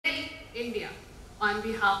India. On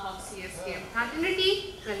behalf of CSKM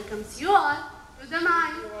fraternity, welcomes you all to the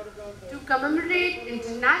MIND to commemorate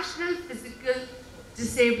International Physical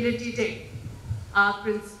Disability Day. Our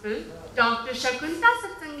principal, Dr. Shakunta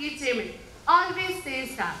Satsangi Chemin, always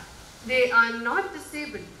says that they are not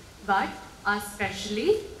disabled but are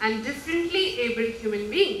specially and differently abled human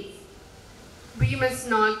beings. We must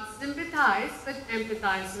not sympathize but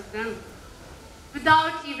empathize with them.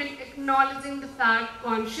 Without even acknowledging the fact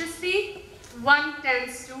consciously, one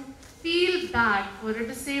tends to feel bad for a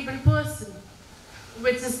disabled person,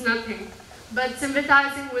 which is nothing but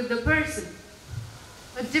sympathizing with the person.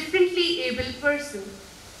 A differently abled person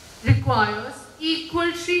requires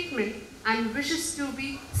equal treatment and wishes to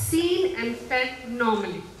be seen and felt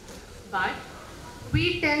normally. But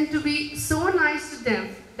we tend to be so nice to them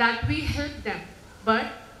that we help them, but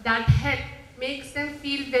that help makes them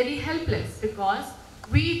feel very helpless because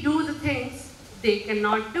we do the things they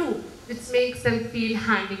cannot do, which makes them feel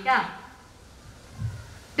handicapped.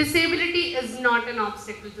 Disability is not an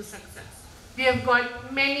obstacle to success. We have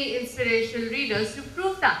got many inspirational readers to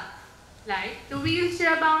prove that, like the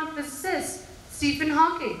wheelchair-bound physicist Stephen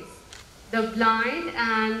Hawking, the blind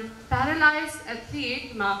and paralyzed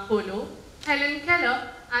athlete Mark Polo, Helen Keller,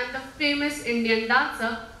 and the famous Indian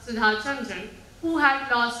dancer Sudha Chandran, who had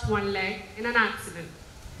lost one leg in an accident.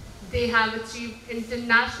 They have achieved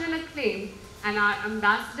international acclaim and are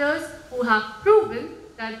ambassadors who have proven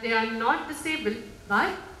that they are not disabled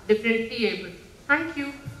but differently abled. Thank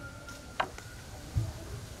you.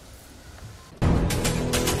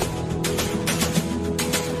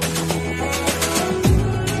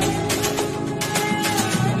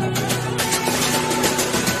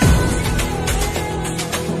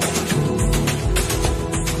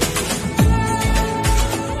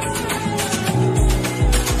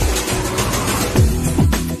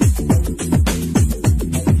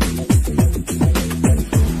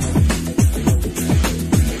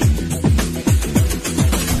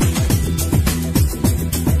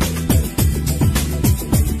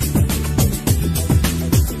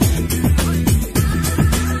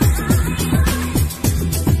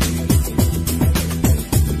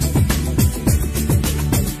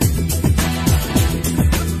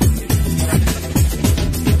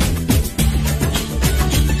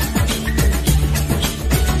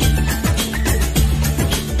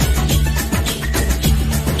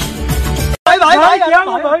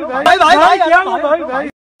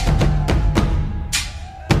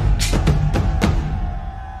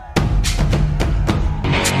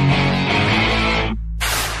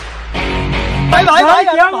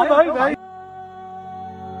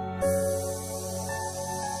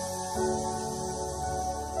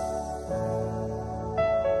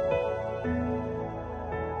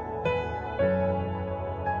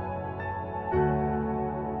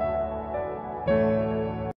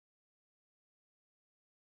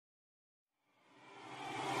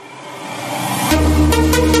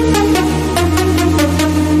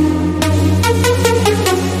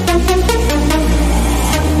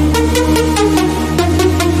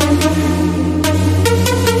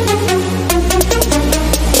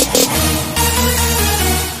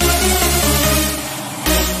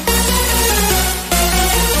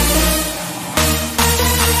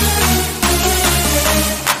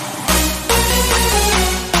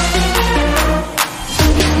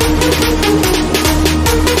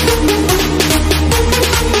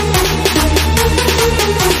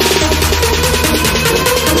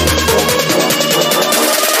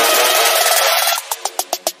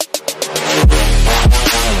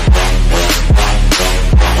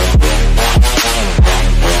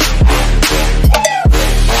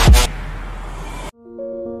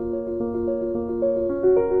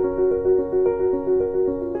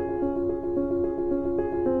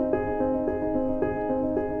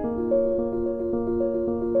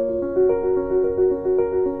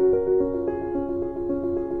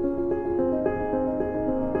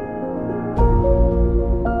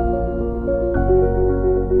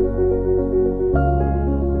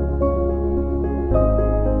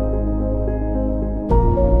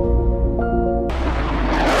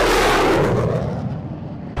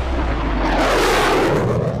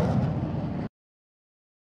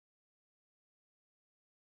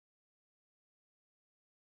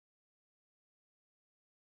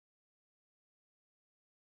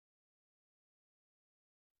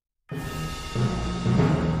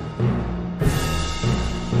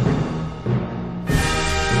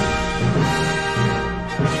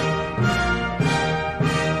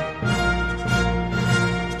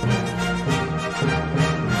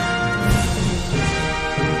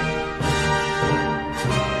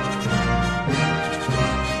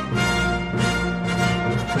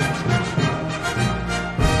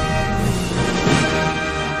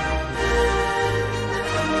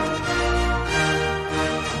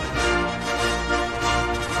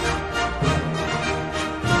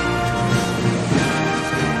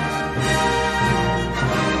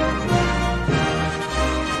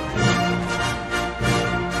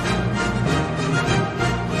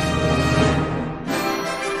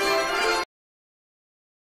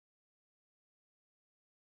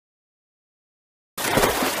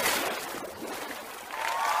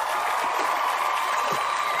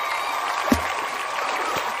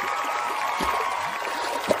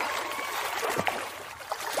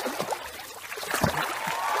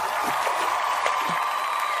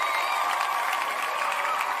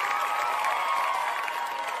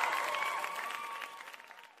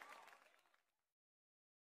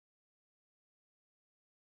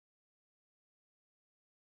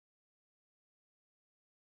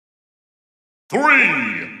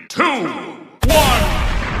 3, 2, 1.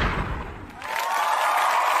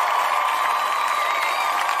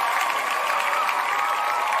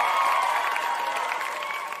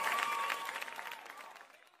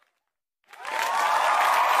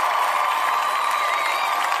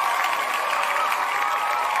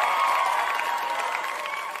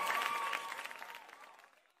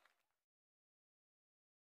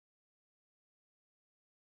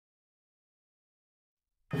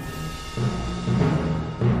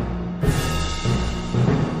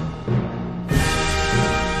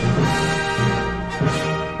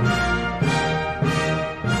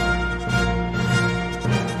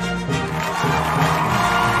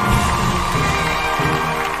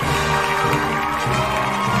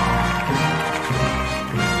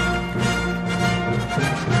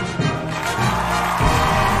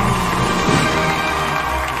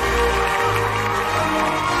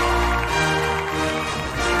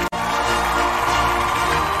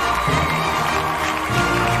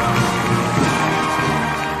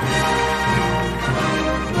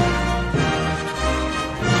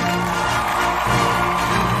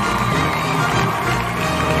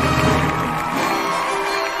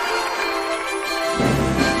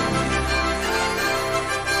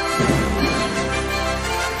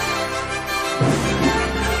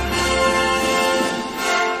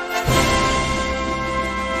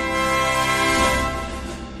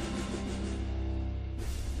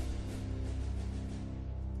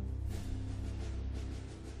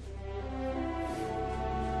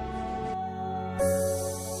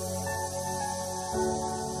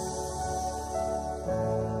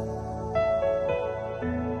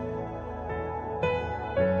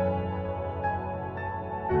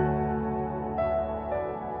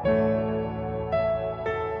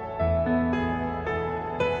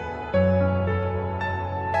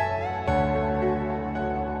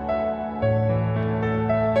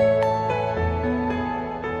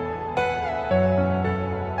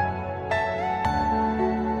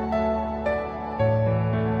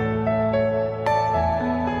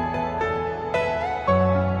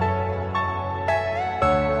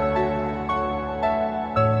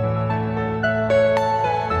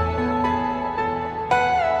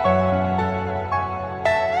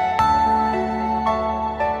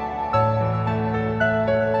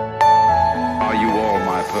 Are you all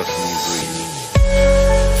my personal dreams?